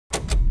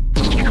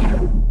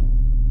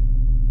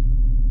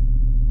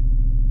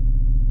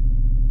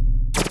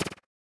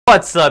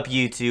What's up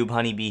YouTube,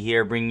 Honeybee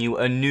here, bringing you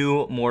a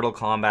new Mortal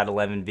Kombat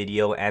 11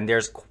 video, and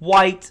there's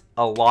quite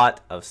a lot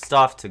of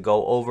stuff to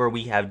go over.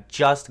 We have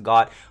just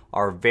got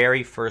our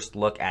very first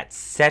look at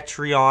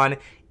Cetrion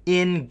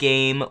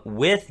in-game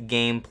with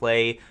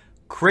gameplay.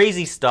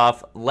 Crazy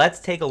stuff. Let's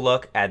take a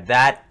look at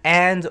that,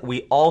 and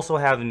we also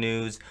have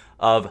news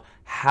of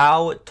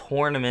how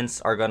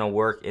tournaments are going to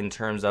work in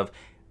terms of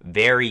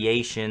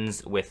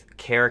variations with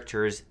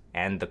characters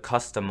and the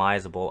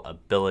customizable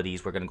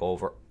abilities. We're going to go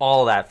over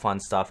all that fun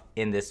stuff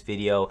in this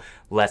video.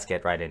 Let's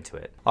get right into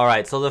it.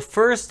 Alright, so the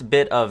first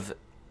bit of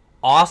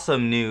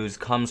awesome news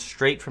comes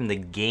straight from the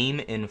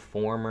Game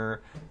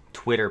Informer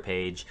Twitter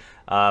page.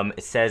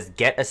 It says,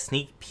 get a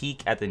sneak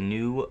peek at the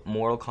new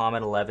Mortal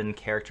Kombat 11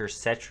 character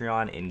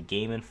Cetrion in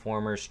Game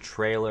Informer's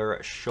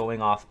trailer,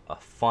 showing off a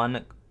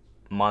fun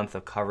month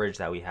of coverage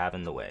that we have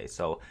in the way.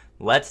 So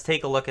let's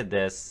take a look at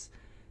this.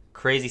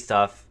 Crazy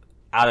stuff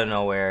out of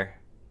nowhere.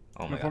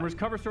 Oh my Informer's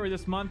cover story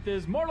this month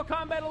is Mortal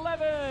Kombat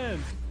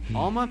 11!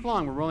 All month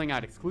long, we're rolling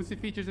out exclusive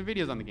features and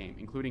videos on the game,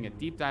 including a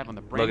deep dive on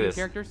the brand new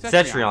character,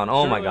 Cetrion.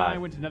 Oh my god. I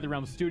went to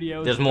NetherRealm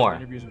Studios. There's more.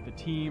 Interviews with the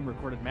team,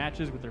 recorded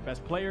matches with their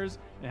best players,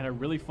 and had a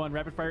really fun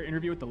rapid-fire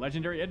interview with the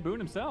legendary Ed Boon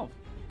himself.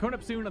 Coming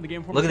up soon on the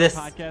Game Informer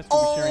podcast,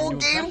 we'll be sharing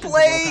new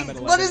gameplay!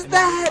 What is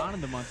that?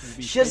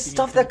 She has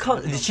stuff that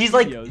comes. She's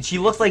like, she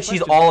looks like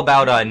she's all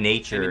about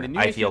nature.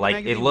 I feel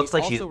like it looks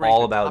like she's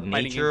all about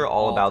nature,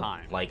 all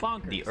about like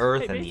the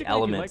earth and the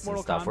elements and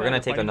stuff. We're gonna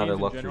take another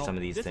look through some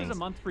of these things.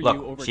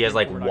 Look, she has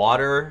like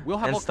water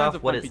and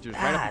stuff. What is that?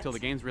 Right up until the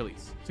game's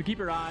release. So keep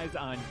your eyes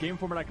on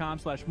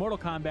GameInformer.com/Mortal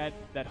Kombat.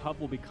 That hub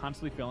will be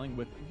constantly filling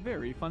with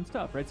very fun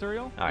stuff, right,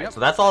 Cetrion? All right, so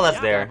that's all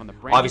that's there.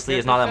 Obviously,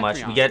 it's not that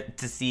much. We get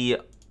to see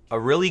a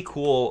really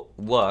cool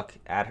look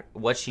at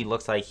what she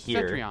looks like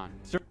here. Cetrion.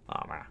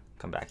 Oh man,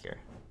 come back here.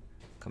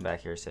 Come back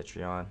here,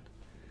 Cetrion.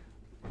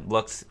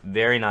 Looks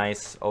very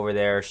nice over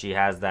there. She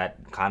has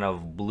that kind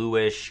of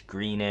bluish,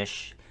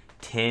 greenish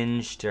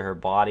tinge to her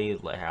body.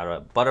 Like had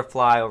a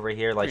butterfly over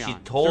here. Like she's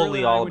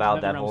totally all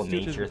about that whole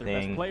nature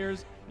thing.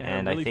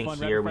 And I think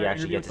here we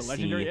actually get to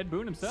see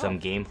some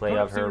gameplay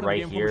of her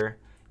right here.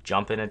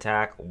 Jump in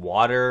attack,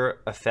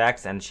 water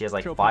effects, and she has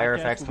like fire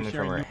effects coming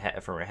from her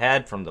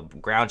head, from the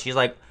ground. She's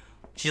like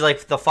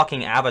the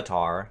fucking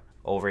Avatar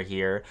over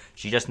here.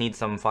 She just needs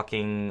some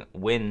fucking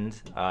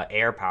wind,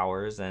 air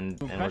powers, and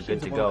we're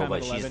good to go.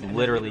 But she's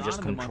literally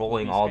just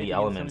controlling all the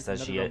elements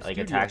as she like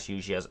attacks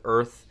you. She has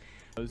earth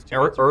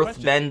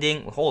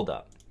bending. Hold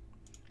up.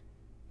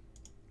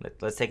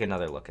 Let's take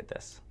another look at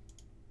this.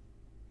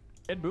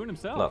 Ed Boon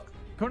himself. Look.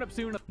 Coming up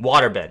soon,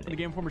 water bending. The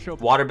Game Informer Show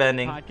water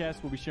bending.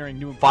 Podcast. We'll be sharing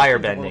new fire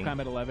bending.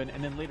 Kombat 11,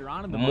 and then later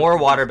on in the more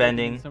water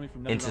bending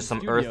into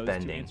some earth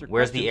bending.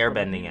 Where's the air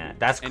bending at?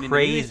 That's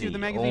crazy.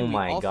 Oh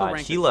my god,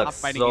 she looks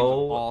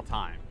so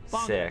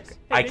sick.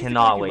 I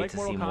cannot wait to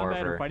see more of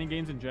her. Fighting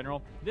games in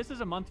general. This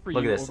is a month for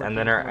Look at this, and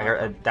then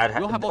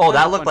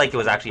that looked like it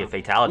was actually a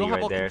fatality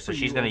right there. So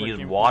she's gonna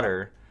use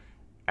water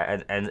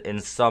and in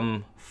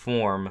some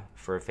form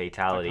for a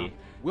fatality.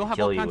 We'll have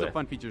all kinds of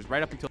fun features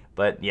right up until.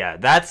 But yeah,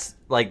 that's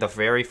like the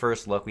very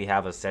first look we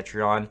have of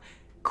Cetrion.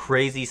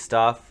 Crazy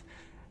stuff.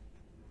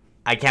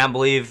 I can't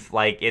believe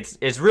like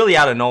it's really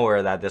out of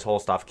nowhere that this whole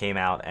stuff came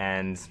out,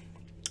 and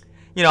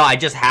you know, I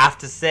just have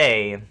to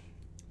say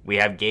we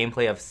have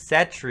gameplay of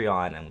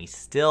Cetrion and we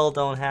still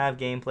don't have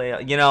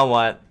gameplay. You know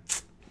what?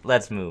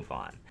 Let's move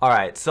on.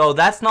 Alright, so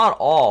that's not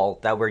all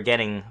that we're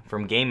getting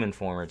from Game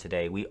Informer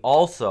today. We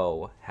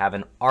also have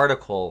an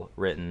article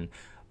written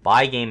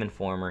by Game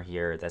Informer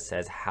here that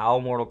says how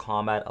Mortal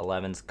Kombat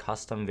 11's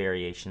custom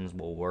variations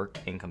will work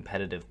in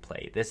competitive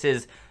play. This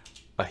is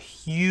a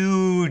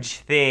huge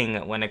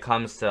thing when it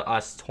comes to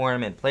us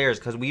tournament players,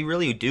 because we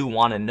really do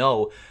want to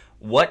know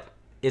what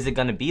is it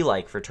going to be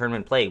like for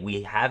tournament play.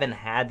 We haven't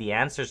had the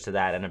answers to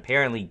that, and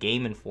apparently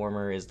Game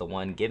Informer is the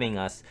one giving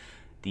us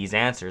these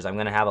answers. I'm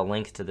going to have a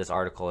link to this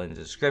article in the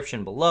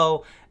description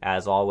below,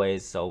 as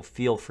always, so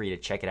feel free to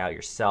check it out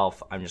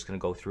yourself. I'm just going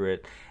to go through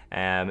it.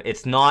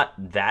 It's not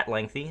that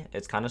lengthy.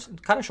 It's kind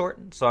of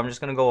short, so I'm just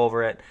going to go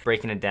over it,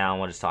 breaking it down,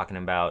 what it's talking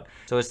about.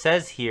 So it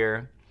says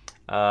here,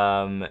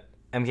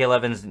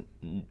 MK11's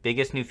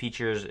biggest new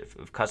features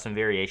of custom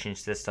variation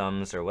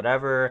systems or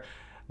whatever,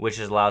 which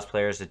allows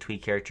players to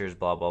tweak characters,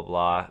 blah, blah,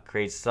 blah.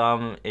 Creates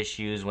some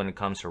issues when it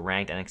comes to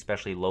ranked and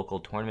especially local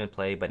tournament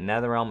play, but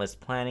NetherRealm is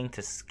planning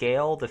to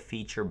scale the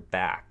feature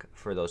back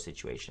for those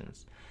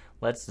situations.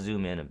 Let's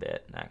zoom in a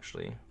bit,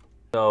 actually.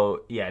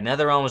 So, yeah,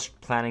 NetherRealm is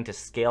planning to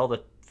scale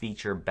the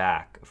feature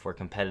back for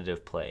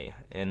competitive play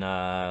in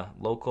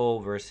local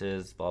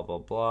versus blah blah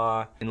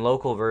blah. In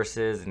local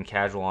versus and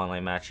casual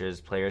online matches,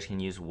 players can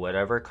use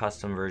whatever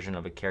custom version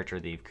of a character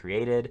they've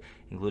created,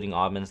 including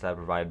augments that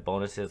provide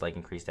bonuses like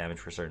increased damage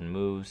for certain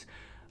moves.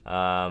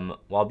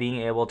 While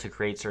being able to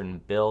create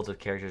certain builds of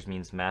characters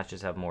means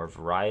matches have more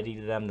variety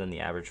to them than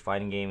the average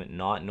fighting game,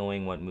 not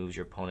knowing what moves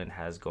your opponent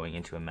has going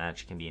into a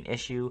match can be an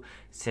issue,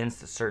 since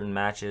certain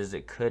matches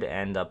it could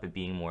end up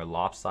being more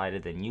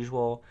lopsided than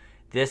usual.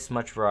 This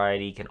much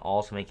variety can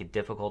also make it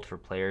difficult for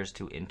players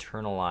to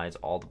internalize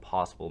all the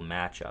possible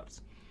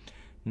matchups.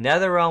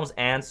 NetherRealm's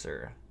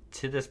answer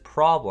to this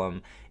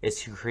problem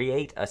is to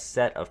create a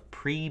set of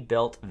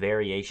pre-built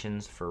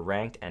variations for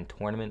ranked and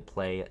tournament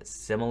play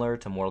similar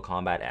to Mortal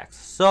Kombat X.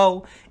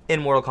 So,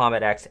 in Mortal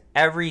Kombat X,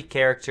 every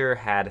character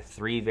had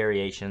 3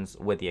 variations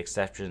with the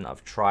exception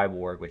of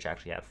Triborg, which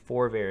actually had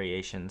 4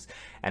 variations,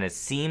 and it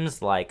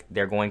seems like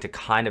they're going to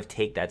kind of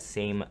take that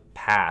same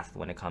path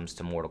when it comes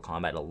to Mortal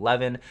Kombat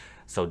 11.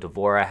 So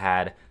D'Vorah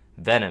had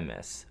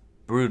Venomous,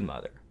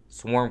 Broodmother,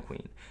 Swarm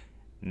Queen.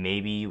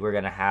 Maybe we're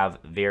going to have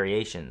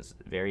variations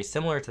very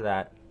similar to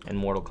that in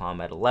Mortal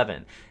Kombat 11.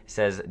 It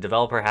says,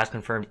 developer has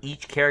confirmed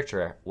each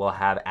character will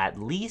have at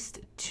least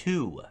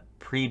 2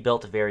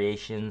 pre-built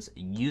variations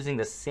using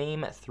the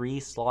same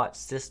 3-slot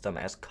system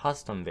as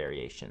custom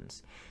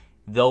variations,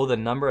 though the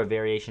number of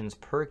variations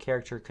per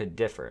character could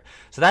differ.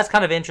 So that's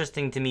kind of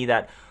interesting to me,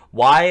 that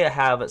why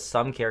have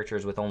some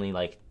characters with only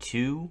like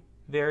 2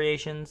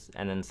 variations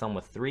and then some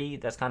with 3?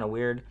 That's kind of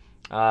weird.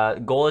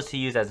 Goal is to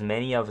use as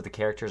many of the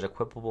characters'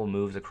 equipable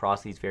moves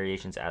across these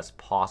variations as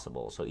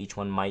possible, so each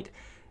one might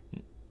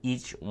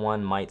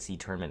see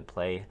tournament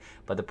play,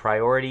 but the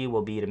priority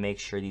will be to make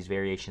sure these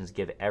variations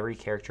give every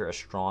character a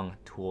strong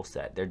tool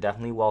set. They're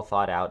definitely well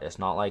thought out. It's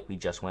not like we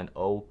just went,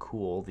 oh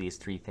cool, these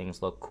 3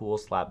 things look cool,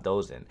 slap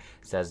those in,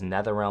 says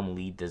NetherRealm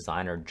lead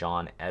designer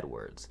John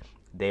Edwards.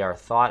 They are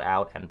thought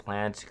out and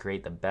planned to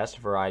create the best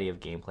variety of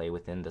gameplay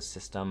within the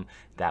system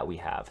that we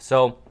have.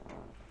 So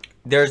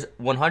there's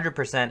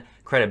 100%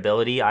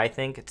 credibility, I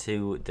think,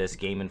 to this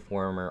Game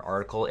Informer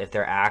article if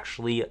they're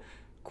actually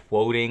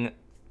quoting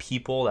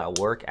people that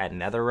work at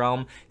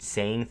NetherRealm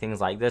saying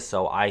things like this.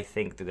 So I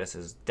think that this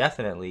is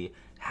definitely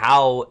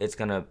how it's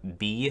going to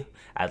be,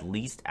 at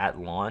least at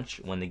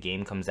launch when the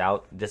game comes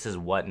out. This is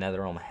what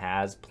NetherRealm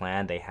has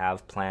planned. They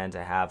have planned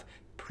to have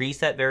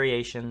preset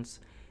variations,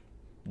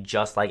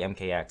 just like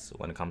MKX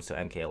when it comes to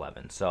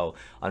MK11. So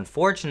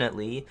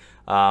unfortunately,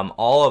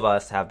 all of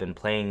us have been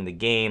playing the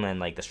game and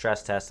like the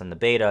stress tests and the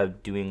beta,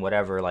 doing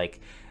whatever like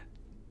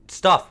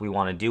stuff we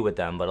want to do with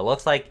them, but it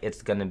looks like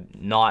it's gonna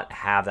not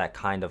have that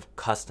kind of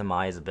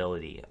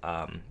customizability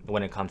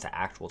when it comes to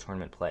actual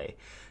tournament play.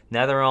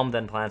 NetherRealm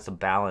then plans to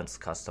balance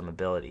custom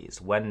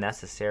abilities when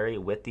necessary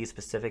with these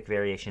specific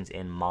variations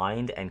in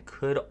mind, and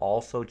could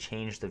also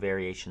change the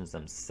variations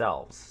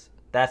themselves.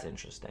 That's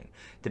interesting.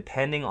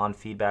 Depending on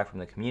feedback from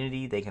the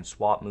community, they can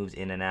swap moves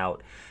in and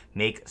out,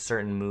 make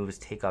certain moves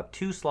take up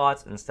 2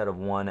 slots instead of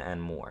 1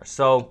 and more.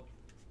 So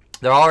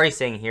they're already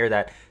saying here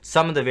that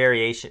some of the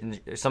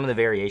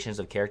variations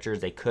of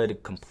characters they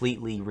could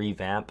completely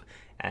revamp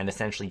and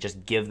essentially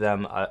just give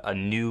them a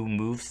new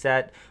move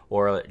set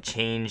or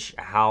change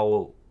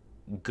how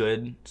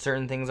good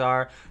certain things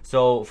are.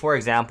 So for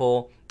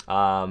example,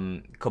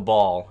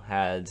 Cabal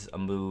had a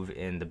move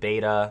in the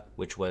beta,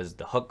 which was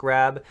the hook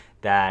grab,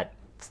 that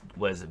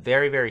was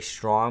very, very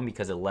strong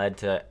because it led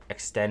to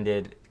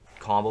extended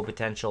combo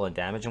potential and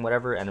damage and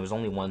whatever, and it was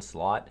only 1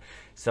 slot.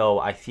 So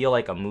I feel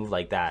like a move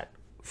like that,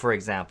 for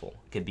example,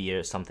 could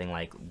be something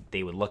like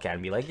they would look at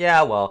and be like,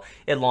 yeah, well,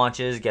 it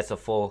launches, gets a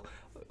full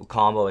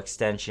combo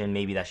extension,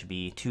 maybe that should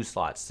be 2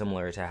 slots,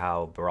 similar to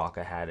how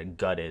Baraka had a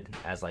gutted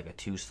as like a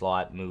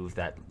 2-slot move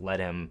that let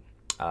him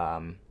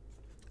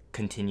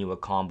continue a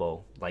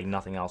combo, like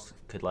nothing else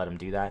could let him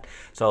do that.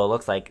 So it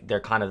looks like they're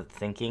kind of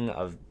thinking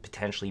of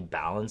potentially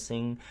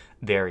balancing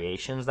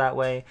variations that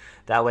way.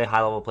 That way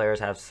high level players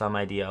have some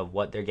idea of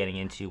what they're getting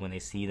into when they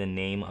see the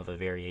name of a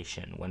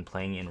variation when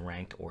playing in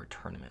ranked or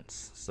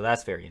tournaments. So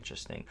that's very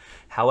interesting.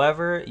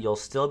 However, you'll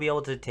still be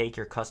able to take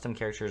your custom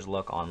character's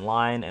look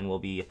online and will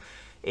be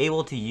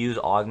able to use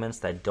augments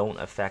that don't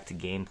affect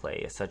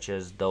gameplay, such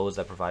as those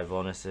that provide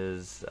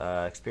bonuses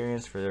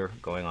experience for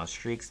going on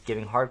streaks,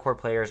 giving hardcore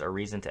players a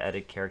reason to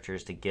edit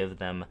characters to give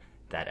them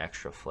that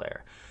extra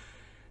flair.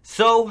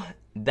 So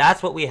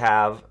that's what we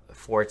have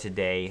for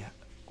today.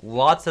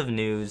 Lots of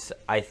news.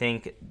 I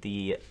think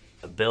the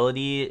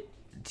ability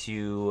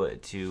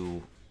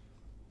to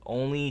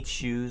only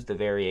choose the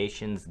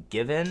variations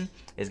given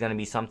is going to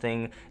be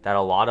something that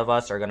a lot of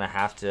us are going to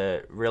have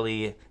to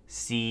really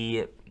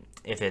see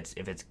if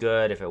it's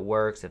good, if it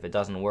works, if it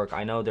doesn't work.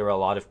 I know there were a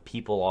lot of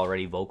people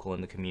already vocal in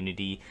the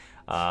community,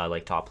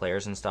 like top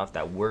players and stuff,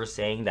 that were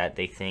saying that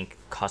they think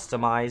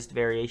customized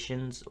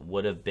variations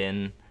would have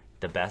been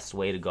the best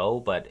way to go.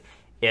 But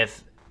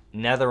if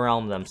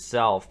NetherRealm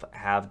themselves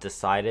have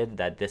decided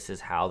that this is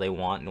how they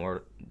want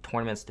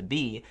tournaments to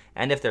be,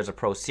 and if there's a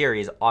pro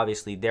series,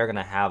 obviously they're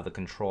gonna have the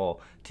control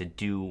to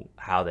do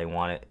how they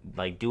want it,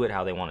 like do it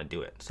how they want to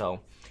do it. So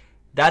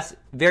that's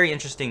very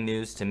interesting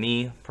news to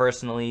me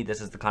personally. This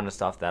is the kind of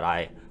stuff that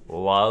I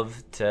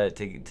love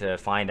to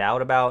find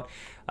out about.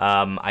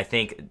 I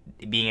think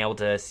being able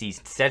to see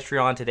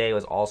Cetrion today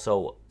was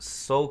also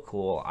so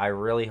cool. I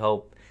really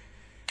hope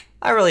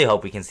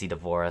we can see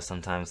D'Vorah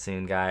sometime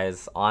soon,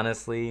 guys.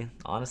 Honestly,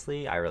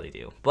 I really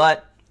do.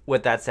 But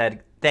with that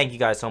said, thank you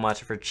guys so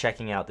much for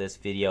checking out this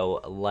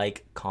video.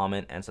 Like,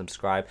 comment, and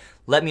subscribe.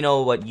 Let me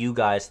know what you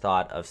guys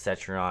thought of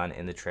Cetrion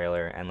in the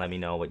trailer, and let me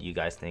know what you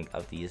guys think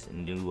of these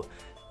new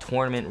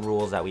tournament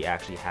rules that we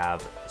actually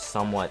have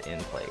somewhat in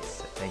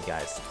place. Thank you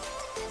guys.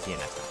 See you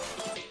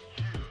next time.